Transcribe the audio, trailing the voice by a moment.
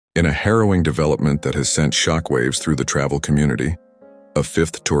In a harrowing development that has sent shockwaves through the travel community, a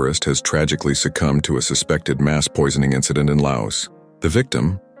fifth tourist has tragically succumbed to a suspected mass poisoning incident in Laos. The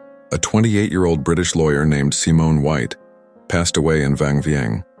victim, a 28-year-old British lawyer named Simone White, passed away in Vang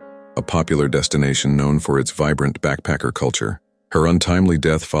Vieng, a popular destination known for its vibrant backpacker culture. Her untimely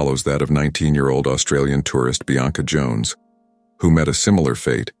death follows that of 19-year-old Australian tourist Bianca Jones, who met a similar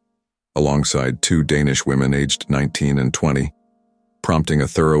fate, alongside two Danish women aged 19 and 20, prompting a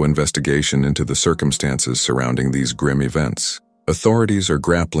thorough investigation into the circumstances surrounding these grim events. Authorities are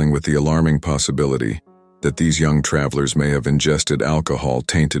grappling with the alarming possibility that these young travelers may have ingested alcohol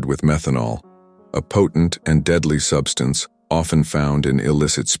tainted with methanol, a potent and deadly substance often found in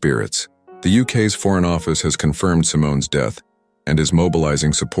illicit spirits. The UK's Foreign Office has confirmed Simone's death and is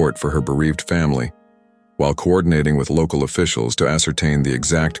mobilizing support for her bereaved family, while coordinating with local officials to ascertain the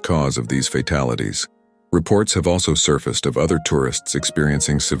exact cause of these fatalities. Reports have also surfaced of other tourists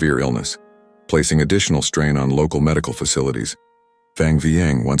experiencing severe illness, placing additional strain on local medical facilities. Vang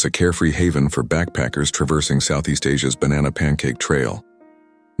Vieng, once a carefree haven for backpackers traversing Southeast Asia's Banana Pancake Trail,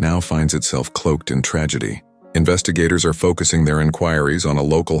 now finds itself cloaked in tragedy. Investigators are focusing their inquiries on a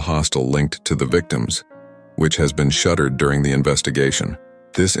local hostel linked to the victims, which has been shuttered during the investigation.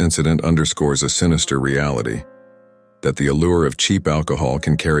 This incident underscores a sinister reality, that the allure of cheap alcohol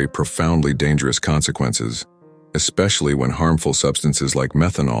can carry profoundly dangerous consequences, especially when harmful substances like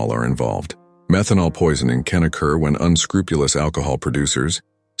methanol are involved. Methanol poisoning can occur when unscrupulous alcohol producers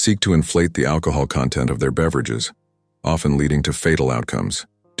seek to inflate the alcohol content of their beverages, often leading to fatal outcomes.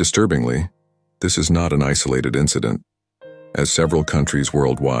 Disturbingly, this is not an isolated incident, as several countries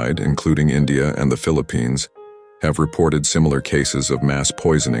worldwide, including India and the Philippines, have reported similar cases of mass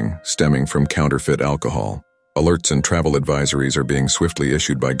poisoning stemming from counterfeit alcohol. Alerts and travel advisories are being swiftly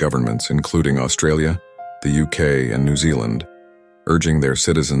issued by governments, including Australia, the UK, and New Zealand, urging their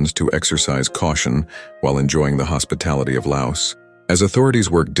citizens to exercise caution while enjoying the hospitality of Laos. As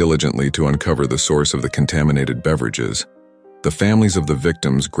authorities work diligently to uncover the source of the contaminated beverages, the families of the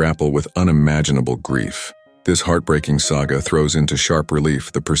victims grapple with unimaginable grief. This heartbreaking saga throws into sharp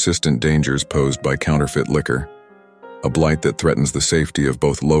relief the persistent dangers posed by counterfeit liquor, a blight that threatens the safety of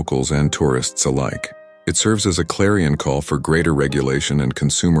both locals and tourists alike. It serves as a clarion call for greater regulation and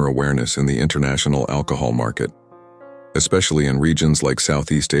consumer awareness in the international alcohol market, especially in regions like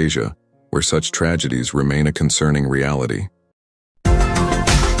Southeast Asia, where such tragedies remain a concerning reality.